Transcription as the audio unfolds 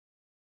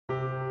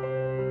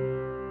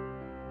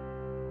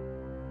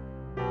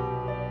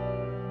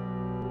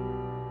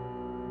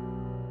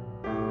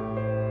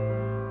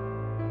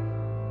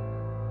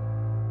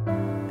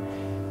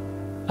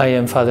I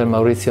am Father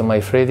Maurizio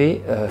Maifredi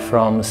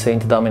from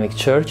St. Dominic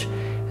Church,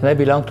 and I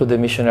belong to the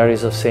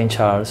Missionaries of St.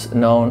 Charles,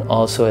 known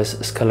also as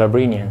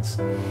Scalabrinians.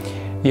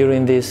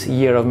 During this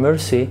Year of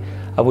Mercy,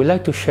 I would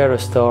like to share a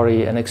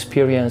story, an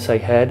experience I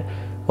had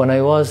when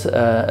I was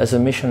as a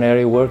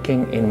missionary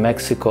working in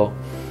Mexico.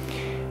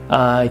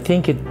 I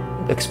think it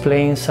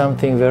explains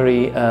something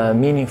very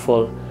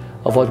meaningful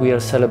of what we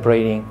are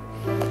celebrating.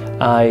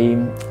 I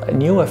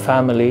knew a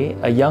family,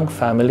 a young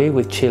family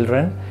with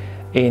children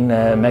in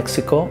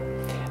Mexico,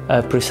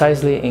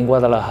 precisely in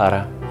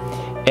Guadalajara.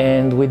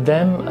 And with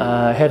them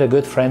I had a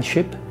good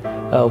friendship.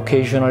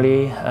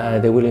 Occasionally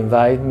they will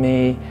invite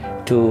me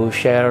to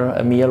share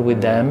a meal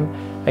with them.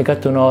 I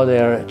got to know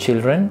their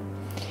children.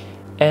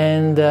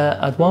 And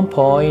at one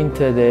point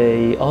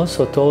they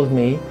also told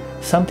me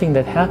something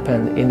that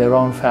happened in their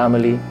own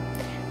family.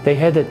 They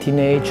had a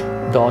teenage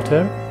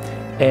daughter,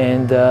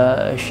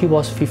 and she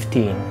was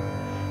 15.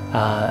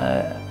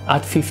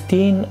 At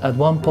 15, at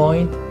one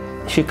point,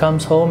 she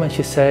comes home and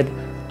she said,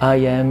 "I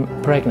am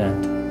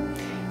pregnant."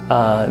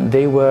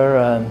 They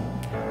were,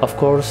 of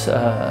course,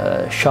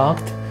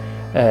 shocked.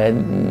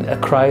 A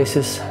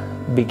crisis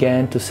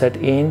began to set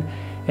in,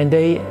 and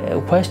they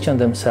questioned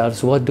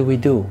themselves, what do we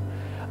do?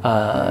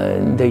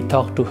 They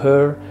talked to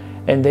her,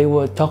 and they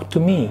would talk to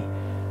me,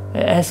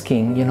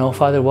 asking,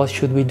 Father, what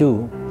should we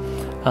do?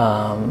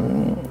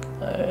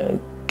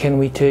 Can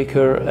we take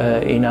her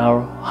in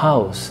our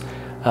house?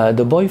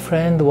 The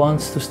boyfriend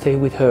wants to stay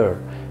with her,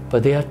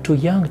 but they are too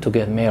young to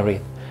get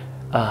married.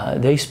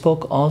 They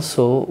spoke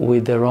also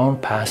with their own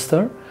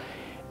pastor,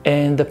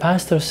 and the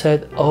pastor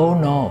said, oh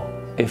no,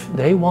 if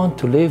they want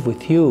to live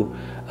with you,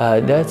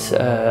 that's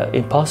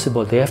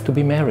impossible. They have to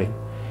be married.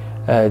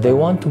 They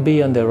want to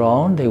be on their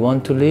own, they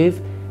want to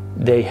live,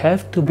 they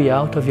have to be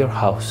out of your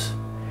house.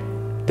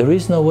 There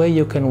is no way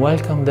you can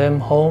welcome them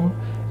home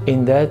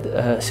in that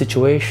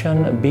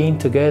situation, being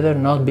together,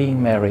 not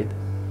being married.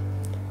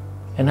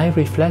 And I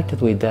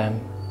reflected with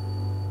them,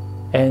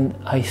 and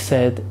I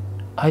said,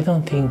 I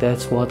don't think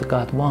that's what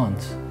God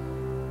wants.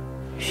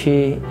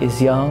 She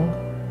is young,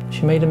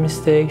 she made a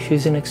mistake,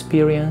 she's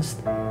inexperienced.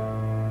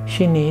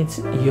 She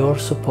needs your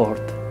support.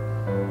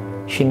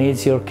 She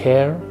needs your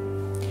care,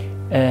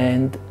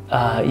 and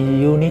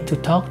you need to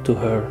talk to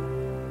her.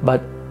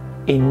 But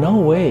in no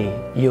way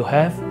you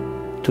have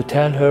to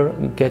tell her,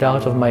 get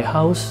out of my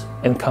house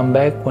and come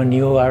back when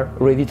you are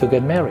ready to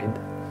get married.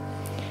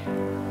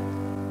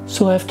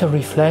 So after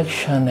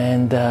reflection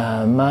and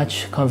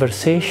much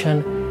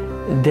conversation,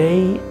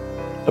 they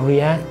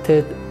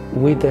reacted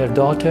with their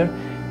daughter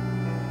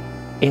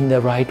in the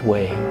right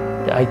way.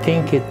 I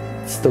think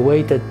it's the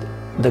way that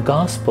the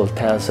gospel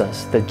tells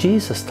us, that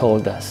Jesus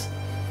told us.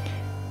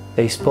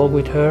 They spoke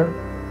with her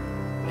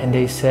and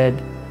they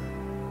said,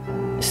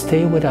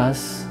 stay with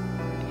us.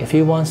 If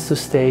he wants to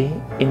stay,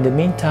 in the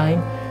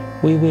meantime,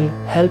 we will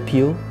help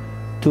you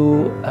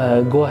to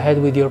go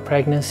ahead with your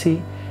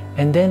pregnancy.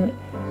 And then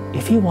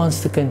if he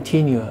wants to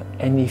continue,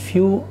 and if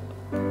you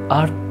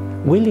are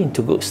willing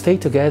to stay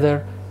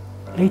together,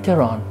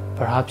 later on,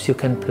 perhaps you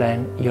can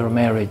plan your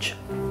marriage.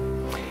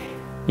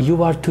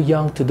 You are too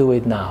young to do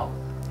it now.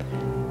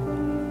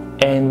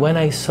 And when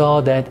I saw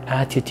that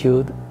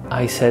attitude,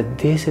 I said,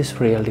 this is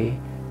really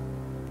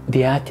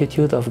the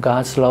attitude of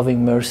God's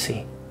loving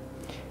mercy.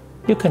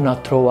 You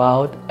cannot throw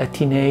out a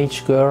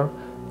teenage girl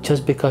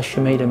just because she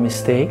made a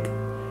mistake.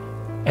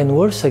 And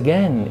worse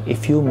again,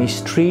 if you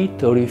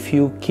mistreat or if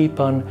you keep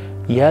on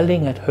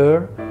yelling at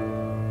her,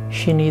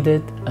 she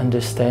needed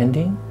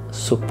understanding,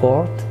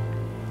 support.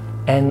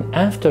 And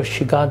after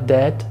she got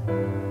that,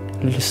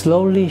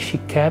 slowly she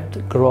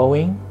kept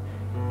growing,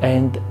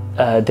 and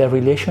their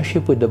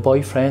relationship with the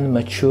boyfriend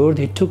matured.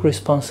 He took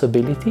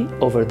responsibility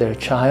over their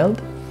child.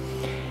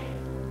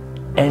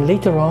 And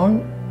later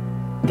on,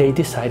 they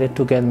decided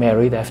to get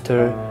married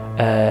after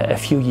a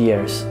few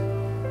years.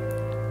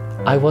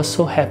 I was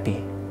so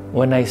happy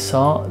when I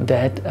saw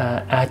that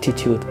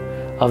attitude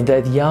of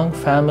that young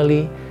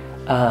family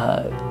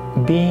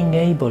being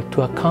able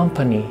to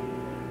accompany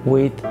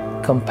with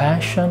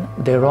compassion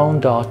their own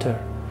daughter.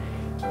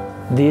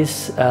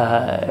 This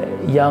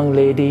young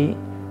lady,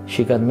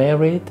 she got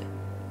married,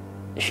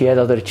 she had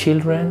other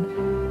children,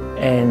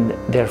 and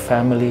their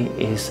family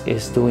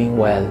is doing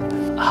well.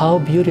 How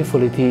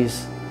beautiful it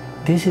is.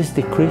 This is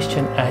the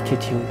Christian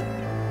attitude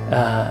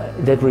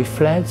that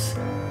reflects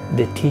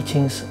the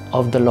teachings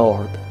of the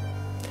Lord.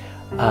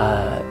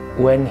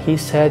 When he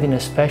said in a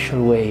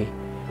special way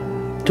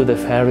to the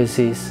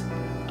Pharisees,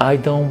 I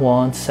don't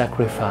want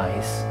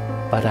sacrifice,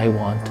 but I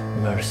want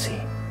mercy.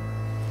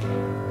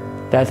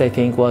 That, I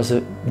think, was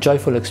a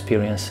joyful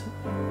experience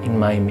in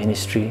my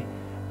ministry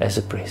as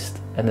a priest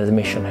and as a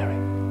missionary.